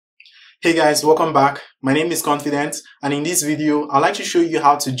Hey guys, welcome back. My name is Confident, and in this video, I'd like to show you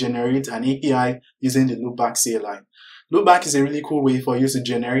how to generate an API using the Loopback CLI. Loopback is a really cool way for you to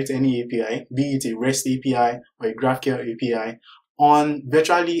generate any API, be it a REST API or a GraphQL API, on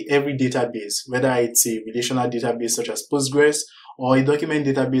virtually every database, whether it's a relational database such as Postgres, or a document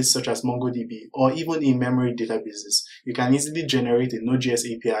database such as MongoDB, or even in-memory databases. You can easily generate a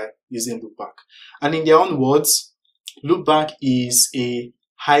Node.js API using Loopback. And in their own words, Loopback is a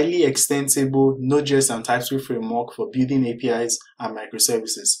highly extensible Node.js and TypeScript framework for building APIs and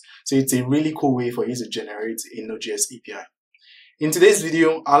microservices. So it's a really cool way for you to generate a Node.js API. In today's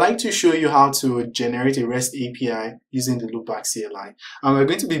video, I'd like to show you how to generate a REST API using the Loopback CLI. And we're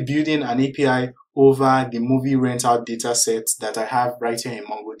going to be building an API over the movie rental dataset that I have right here in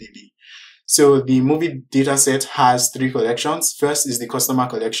MongoDB. So the movie dataset has three collections. First is the customer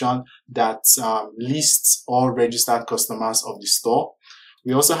collection that lists all registered customers of the store.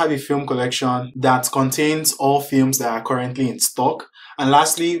 We also have a film collection that contains all films that are currently in stock. And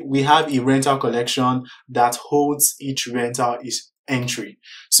lastly, we have a rental collection that holds each rental entry.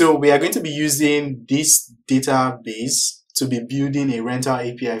 So we are going to be using this database to be building a rental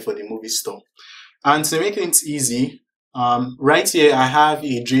API for the movie store. And to make things easy, right here I have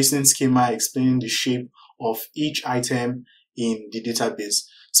a JSON schema explaining the shape of each item in the database.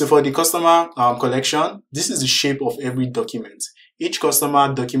 So for the customer collection, this is the shape of every document. Each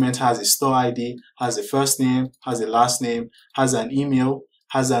customer document has a store ID, has a first name, has a last name, has an email,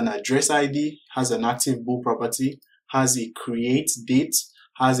 has an address ID, has an active bool property, has a create date,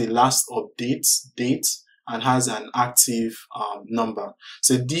 has a last update date, and has an active number.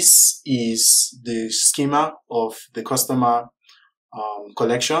 So this is the schema of the customer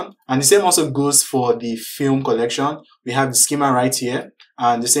collection, and the same also goes for the film collection. We have the schema right here,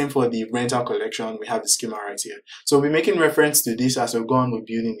 and the same for the rental collection. We have the schema right here. So we'll be making reference to this as we go on with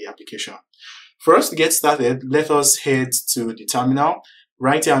building the application. For us to get started, let us head to the terminal.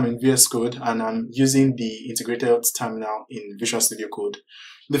 Right here I'm in VS Code, and I'm using the integrated terminal in Visual Studio Code.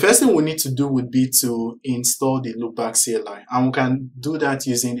 The first thing we need to do would be to install the Loopback CLI, and we can do that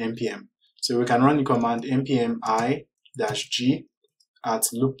using npm. So we can run the command npm i-g at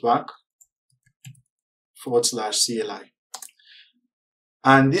loopback/CLI.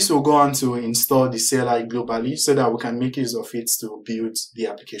 And this will go on to install the CLI globally so that we can make use of it to build the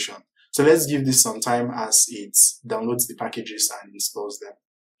application. So let's give this some time as it downloads the packages and installs them.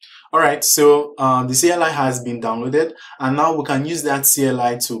 Alright, so the CLI has been downloaded, and now we can use that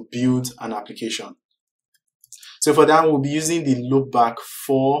CLI to build an application. So for that, we'll be using the loopback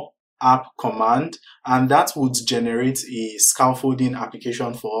for app command, and that would generate a scaffolding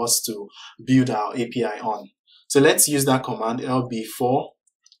application for us to build our API on. So let's use that command lb for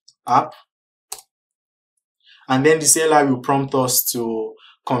app, and then the CLI will prompt us to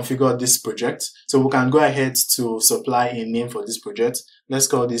configure this project. So we can go ahead to supply a name for this project. Let's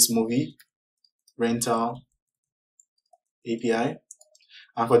call this movie rental API,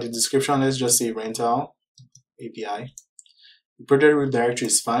 and for the description, let's just say rental API. The project root directory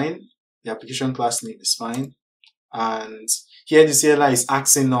is fine. The application class name is fine. And here the CLI is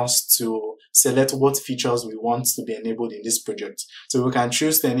asking us to select what features we want to be enabled in this project. So we can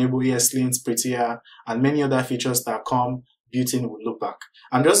choose to enable ESLint, Prettier, and many other features that come built in with Loopback.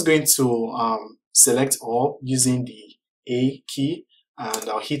 I'm just going to select all using the A key, and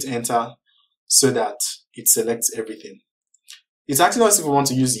I'll hit enter so that it selects everything. It's asking us if we want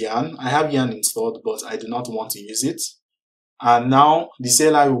to use Yarn. I have Yarn installed, but I do not want to use it. And now the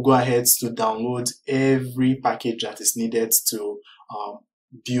CLI will go ahead to download every package that is needed to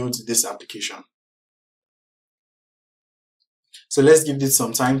build this application. So let's give this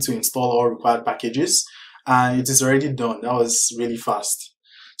some time to install all required packages, and it is already done. That was really fast.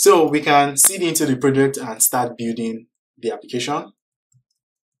 So we can seed into the project and start building the application.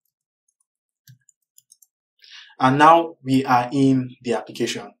 And now we are in the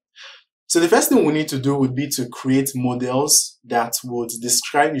application. So the first thing we need to do would be to create models that would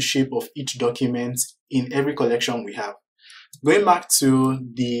describe the shape of each document in every collection we have. Going back to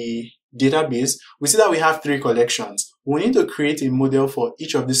the database, we see that we have three collections. We need to create a model for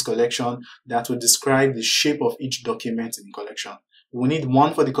each of these collections that will describe the shape of each document in the collection. We need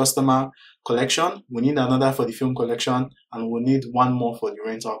one for the customer collection, we need another for the film collection, and we need one more for the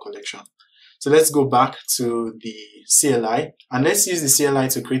rental collection. So let's go back to the CLI, and let's use the CLI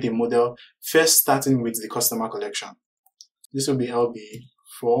to create a model, first starting with the customer collection. This will be lb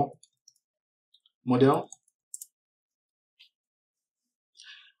for model.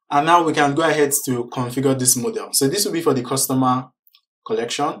 And now we can go ahead to configure this model. So this will be for the customer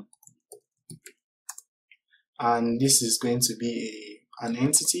collection. And this is going to be an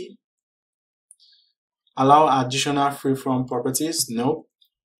entity. Allow additional freeform properties? No.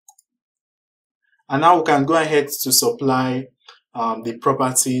 And now we can go ahead to supply the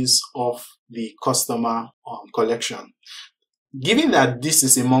properties of the customer collection. Given that this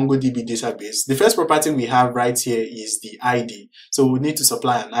is a MongoDB database, the first property we have right here is the ID. So we need to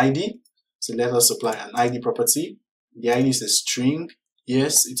supply an ID. So let us supply an ID property. The ID is a string.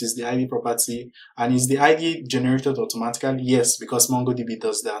 Yes, it is the ID property. And is the ID generated automatically? Yes, because MongoDB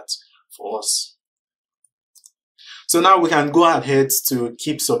does that for us. So now we can go ahead to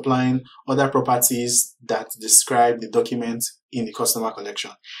keep supplying other properties that describe the document in the customer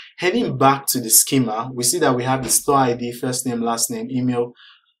collection. Heading back to the schema, we see that we have the store ID, first name, last name, email,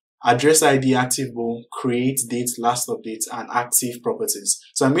 address ID, active bool, create date, last update, and active properties.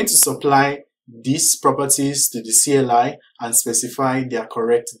 So I'm going to supply these properties to the CLI and specify their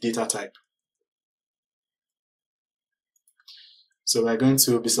correct data type. So we're going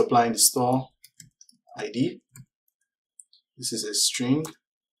to be supplying the store ID. This is a string.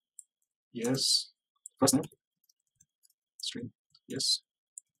 Yes. First name. String. Yes.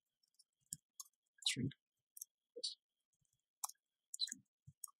 String. Yes. String.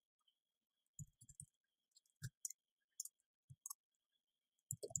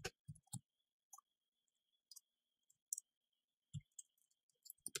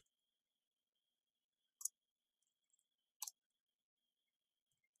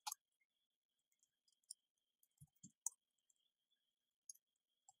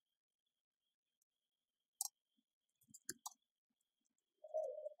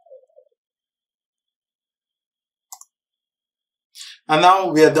 And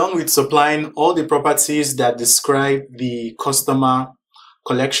now we are done with supplying all the properties that describe the customer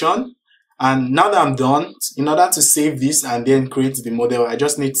collection. And now that I'm done, in order to save this and then create the model, I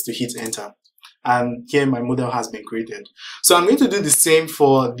just need to hit enter. And here my model has been created. So I'm going to do the same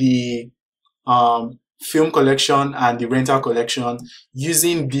for the film collection and the rental collection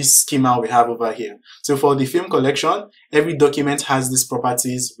using this schema we have over here. So for the film collection, every document has these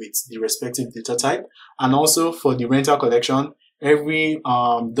properties with the respective data type. And also for the rental collection, every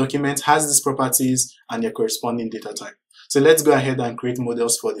document has these properties and their corresponding data type. So let's go ahead and create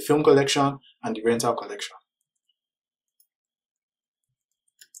models for the film collection and the rental collection.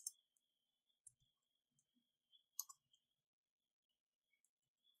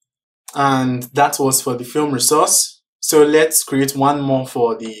 And that was for the film resource. So let's create one more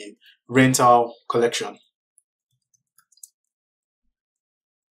for the rental collection.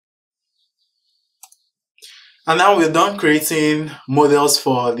 And now we're done creating models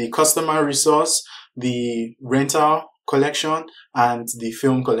for the customer resource, the rental collection, and the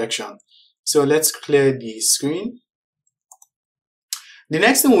film collection. So let's clear the screen. The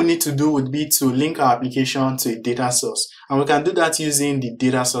next thing we need to do would be to link our application to a data source. And we can do that using the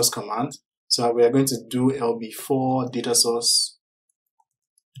data source command. So we are going to do lb4 data source.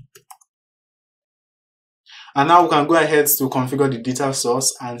 And now we can go ahead to configure the data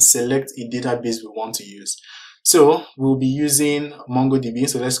source and select a database we want to use. So we'll be using MongoDB.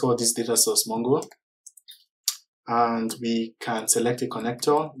 So let's call this data source Mongo. And we can select a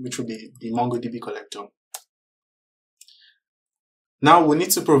connector, which will be the MongoDB collector. Now we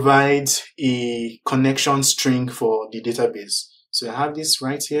need to provide a connection string for the database. So I have this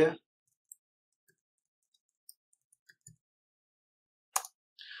right here.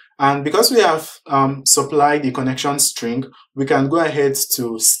 And because we have supplied the connection string, we can go ahead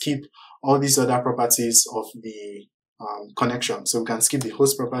to skip all these other properties of the connection. So we can skip the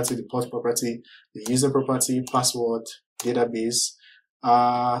host property, the port property, the user property, password, database.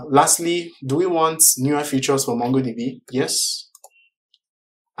 Lastly, do we want newer features for MongoDB? Yes.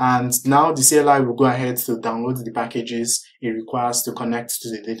 And now the CLI will go ahead to download the packages it requires to connect to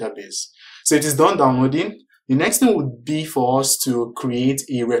the database. So it is done downloading. The next thing would be for us to create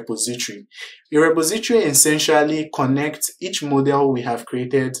a repository. A repository essentially connects each model we have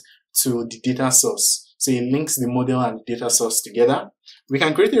created to the data source. So it links the model and the data source together. We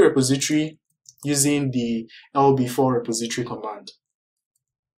can create a repository using the lb4 repository command.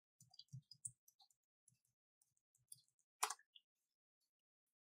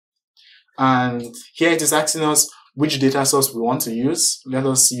 And here it is asking us which data source we want to use. Let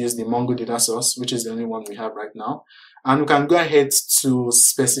us use the Mongo data source, which is the only one we have right now. And we can go ahead to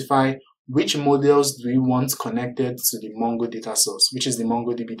specify which models do we want connected to the Mongo data source, which is the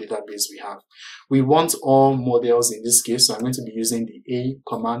MongoDB database we have. We want all models in this case, so I'm going to be using the A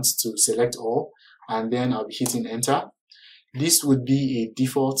command to select all, and then I'll be hitting enter. This would be a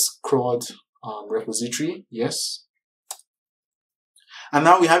default CRUD repository, yes. And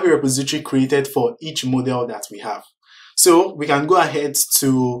now we have a repository created for each model that we have. So we can go ahead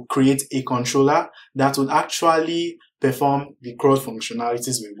to create a controller that would actually perform the CRUD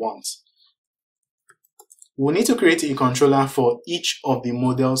functionalities we want. We'll need to create a controller for each of the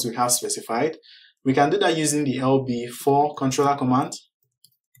models we have specified. We can do that using the lb for controller command.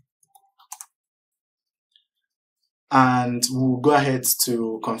 And we'll go ahead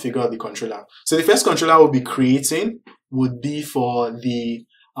to configure the controller. So the first controller we'll be creating would be for the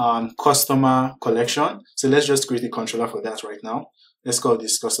customer collection. So let's just create a controller for that right now. Let's call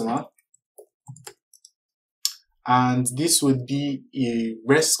this customer. And this would be a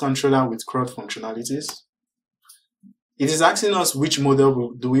REST controller with CRUD functionalities. It is asking us which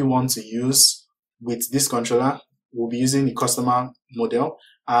model do we want to use with this controller. We'll be using the customer model,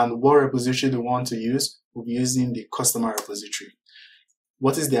 and what repository do we want to use? We'll be using the customer repository.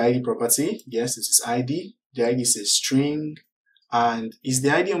 What is the ID property? Yes, it is ID. The ID is a string. And is the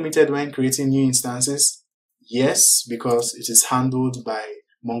ID omitted when creating new instances? Yes, because it is handled by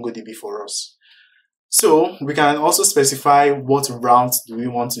MongoDB for us. So we can also specify what route do we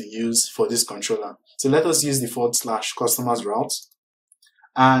want to use for this controller. So let us use the / customers route.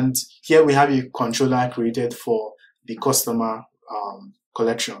 And here we have a controller created for the customer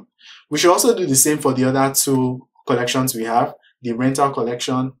collection. We should also do the same for the other two collections we have, the rental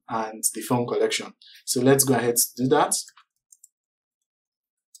collection and the film collection. So let's go ahead to do that.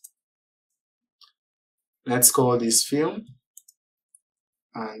 Let's call this film.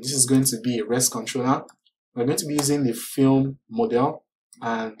 And this is going to be a REST controller. We're going to be using the film model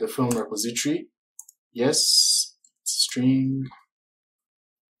and the film repository. Yes, string.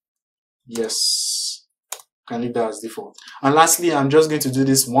 Yes, can leave that as default. And lastly, I'm just going to do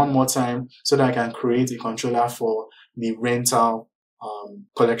this one more time so that I can create a controller for the rental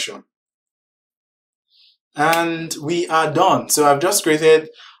collection. And we are done. So I've just created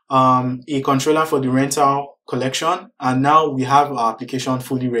a controller for the rental collection, and now we have our application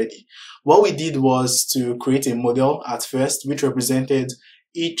fully ready. What we did was to create a model at first, which represented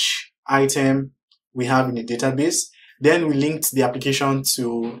each item we have in the database. Then we linked the application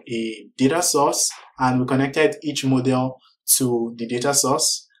to a data source, and we connected each model to the data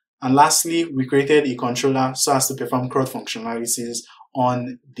source. And lastly, we created a controller so as to perform CRUD functionalities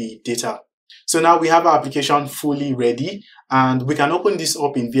on the data. So now we have our application fully ready, and we can open this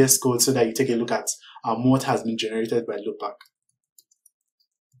up in VS Code so that you take a look at what has been generated by Loopback.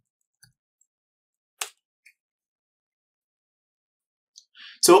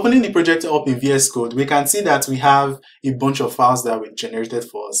 So opening the project up in VS Code, we can see that we have a bunch of files that were generated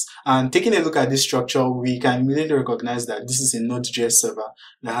for us. And taking a look at this structure, we can immediately recognize that this is a Node.js server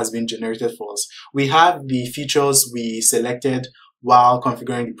that has been generated for us. We have the features we selected while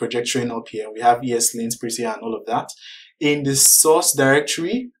configuring the project showing up here. We have ESLint, Pretty, and all of that. In the source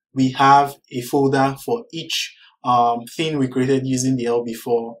directory, we have a folder for each thing we created using the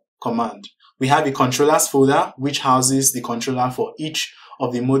lb4 command. We have a controllers folder, which houses the controller for each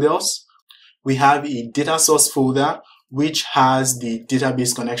of the models. We have a data source folder, which has the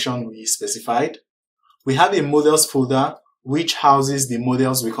database connection we specified. We have a models folder, which houses the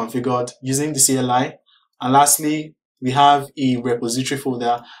models we configured using the CLI. And lastly, we have a repository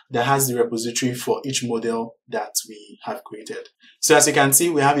folder that has the repository for each model that we have created. So as you can see,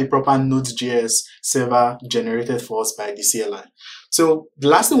 we have a proper Node.js server generated for us by the CLI. So the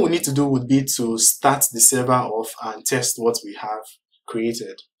last thing we need to do would be to start the server off and test what we have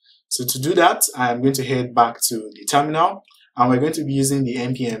created. So to do that, I'm going to head back to the terminal, and we're going to be using the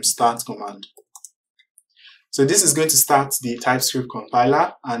npm start command. So this is going to start the TypeScript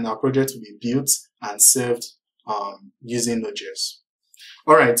compiler, and our project will be built and served using Node.js.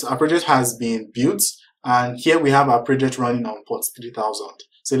 All right, our project has been built, and here we have our project running on port 3000.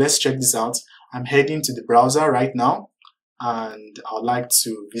 So let's check this out. I'm heading to the browser right now, and I'd like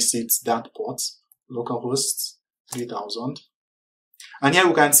to visit that port, localhost 3000. And here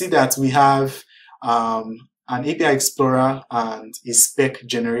we can see that we have an API Explorer and a spec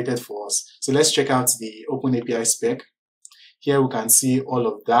generated for us. So let's check out the Open API spec. Here we can see all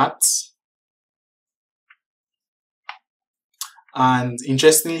of that. And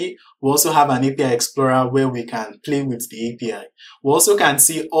interestingly, we also have an API Explorer where we can play with the API. We also can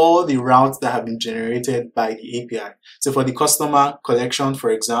see all the routes that have been generated by the API. So for the customer collection, for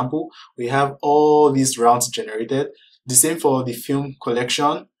example, we have all these routes generated. The same for the film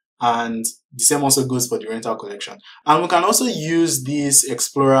collection, and the same also goes for the rental collection. And we can also use this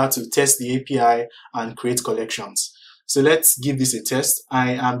Explorer to test the API and create collections. So let's give this a test.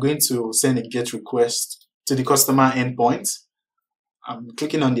 I am going to send a GET request to the customer endpoint. I'm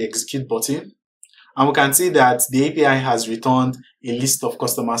clicking on the execute button, and we can see that the API has returned a list of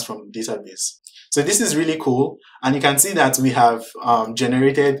customers from the database. So this is really cool, and you can see that we have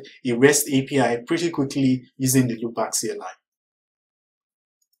generated a REST API pretty quickly using the Loopback CLI.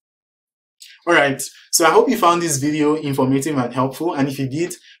 Alright, so I hope you found this video informative and helpful, and if you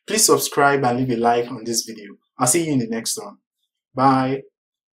did, please subscribe and leave a like on this video. I'll see you in the next one. Bye.